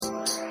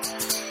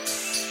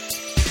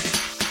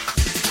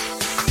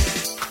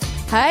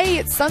Hey,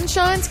 it's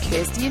Sunshine's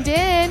Kirsty and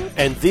Dan.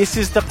 And this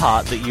is the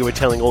part that you were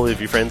telling all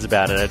of your friends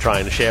about and are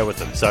trying to share with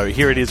them. So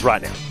here it is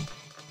right now.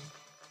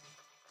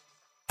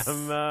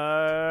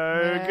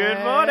 Hammo, good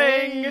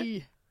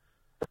morning.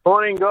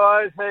 Morning,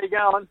 guys. How you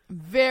going?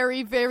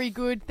 Very, very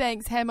good.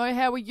 Thanks, Hammo.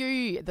 How are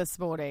you this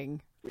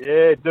morning?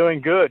 Yeah, doing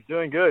good,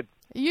 doing good.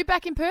 Are you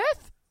back in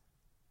Perth?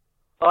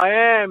 I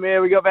am. Yeah,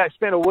 we got back,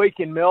 spent a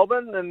week in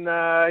Melbourne,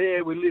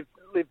 and we lived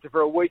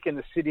for a week in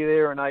the city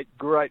there and ate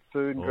great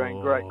food and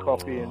drank great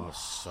coffee. And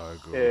so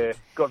good.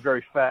 Yeah, got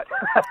very fat.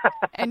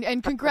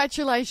 and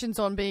congratulations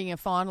on being a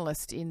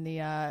finalist in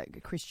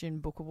the Christian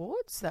Book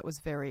Awards. That was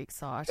very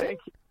exciting. Thank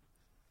you.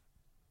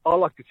 I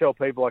like to tell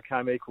people I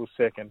came equal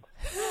second.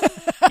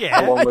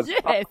 Yeah. Along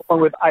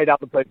with 8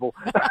 other people.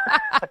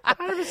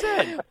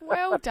 100%.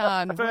 Well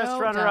done.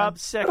 First runner-up,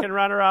 second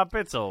runner-up,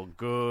 it's all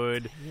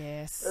good.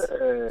 Yes.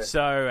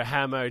 So,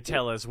 Hammo,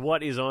 tell us,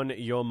 what is on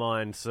your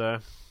mind, sir?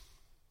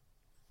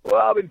 Well,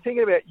 I've been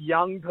thinking about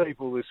young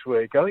people this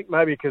week. I think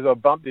maybe because I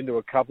bumped into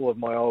a couple of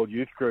my old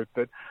youth group.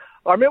 But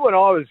I remember when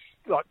I was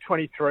like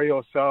 23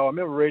 or so, I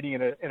remember reading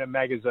in a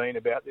magazine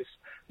about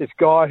this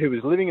guy who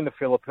was living in the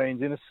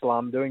Philippines in a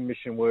slum doing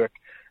mission work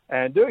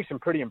and doing some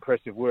pretty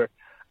impressive work.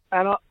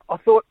 And I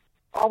thought,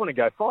 I want to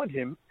go find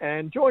him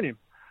and join him,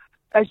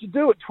 as you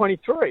do at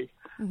 23.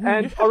 Mm-hmm.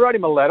 And I wrote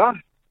him a letter,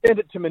 sent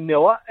it to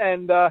Manila,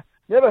 and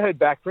never heard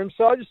back from him.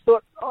 So I just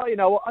thought, you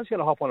know what, I'm just going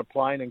to hop on a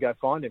plane and go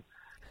find him.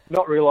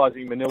 Not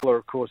realising Manila,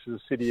 of course, is a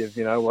city of,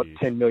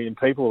 10 million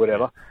people or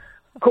whatever.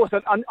 Of course,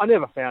 I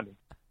never found him.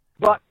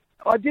 But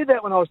I did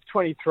that when I was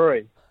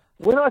 23.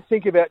 When I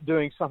think about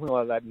doing something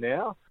like that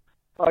now,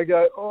 I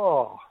go,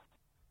 oh,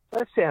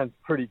 that sounds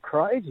pretty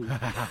crazy.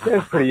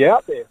 Sounds pretty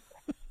out there.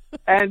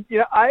 And,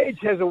 age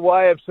has a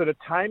way of sort of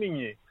taming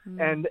you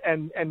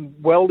and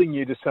welding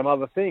you to some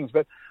other things.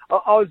 But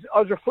I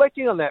was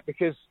reflecting on that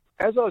because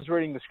as I was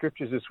reading the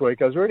scriptures this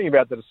week, I was reading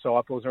about the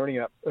disciples, reading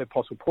about the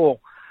Apostle Paul.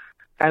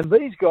 And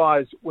these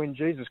guys, when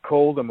Jesus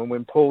called them and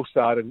when Paul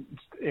started,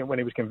 when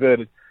he was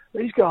converted,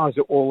 these guys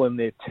are all in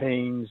their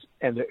teens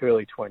and their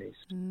early 20s.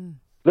 Mm.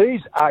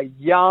 These are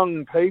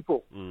young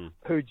people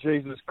who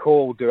Jesus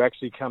called to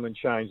actually come and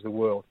change the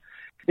world.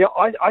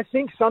 I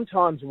think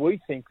sometimes we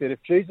think that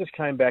if Jesus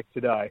came back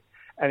today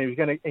and he was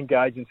going to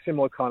engage in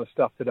similar kind of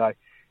stuff today,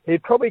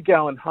 he'd probably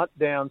go and hunt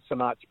down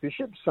some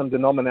archbishops, some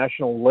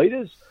denominational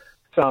leaders,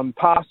 some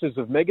pastors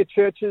of mega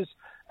churches,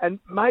 and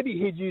maybe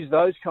he'd use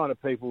those kind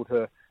of people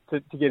to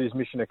get his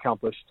mission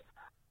accomplished.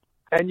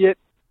 And yet,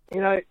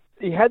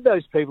 he had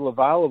those people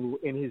available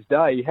in his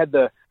day. He had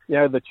the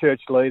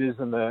church leaders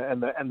and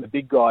the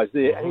big guys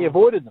there, and he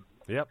avoided them.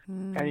 Yep.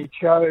 And he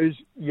chose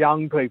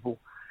young people.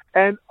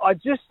 And I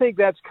just think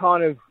that's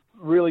kind of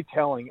really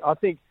telling. I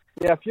think,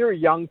 if you're a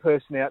young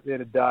person out there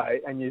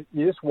today and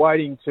you're just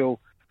waiting till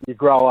you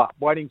grow up,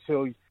 waiting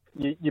till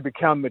you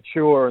become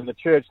mature and the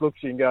church looks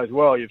at you and goes,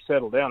 well, you've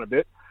settled down a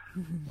bit.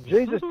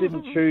 Jesus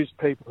didn't choose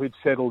people who'd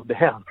settled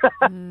down.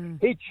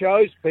 He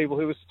chose people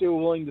who were still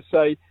willing to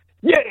say,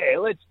 yeah,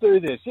 let's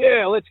do this.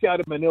 Yeah, let's go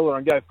to Manila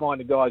and go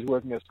find the guys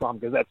working in a slum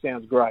because that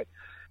sounds great.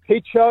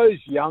 He chose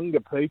younger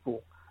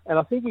people. And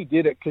I think he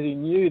did it because he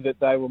knew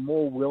that they were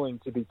more willing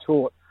to be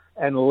taught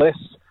and less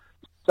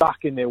stuck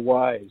in their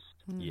ways.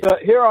 Yeah. So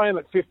here I am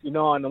at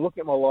 59 and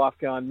looking at my life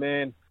going,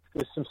 man,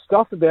 there's some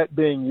stuff about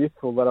being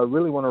youthful that I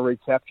really want to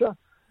recapture.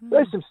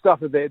 There's some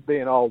stuff about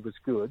being old that's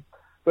good.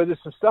 But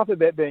there's some stuff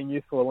about being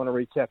youthful I want to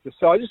recapture.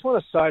 So I just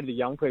want to say to the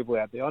young people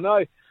out there, I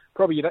know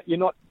probably you're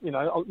not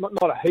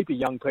a heap of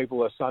young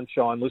people are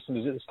Sunshine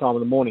listeners at this time of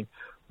the morning.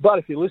 But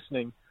if you're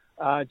listening,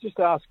 just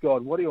ask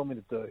God, what do you want me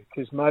to do?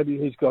 Because maybe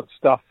he's got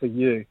stuff for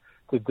you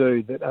to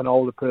do that an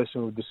older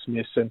person would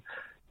dismiss. And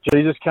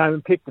Jesus came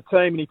and picked the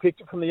team, and he picked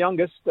it from the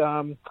youngest.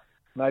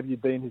 Maybe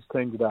you'd be in his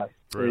team today.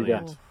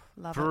 Brilliant.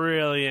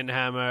 Brilliant,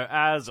 Hammo.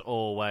 As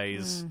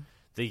always,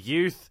 the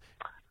youth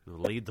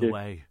will lead the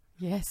way.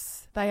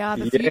 Yes, they are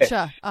the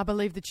future. I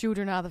believe the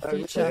children are the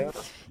future.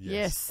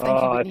 Yes.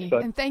 Thank you, Whitney.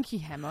 And thank you,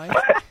 Hammo.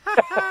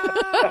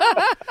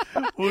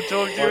 We'll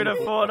talk to you in a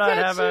fortnight,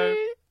 Hammo.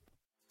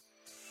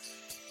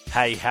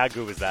 Hey, how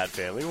good was that,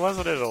 family?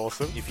 Wasn't it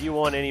awesome? If you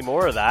want any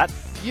more of that,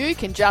 you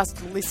can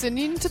just listen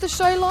in to the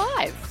show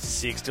live.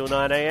 6 till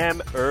 9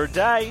 a.m.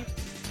 day.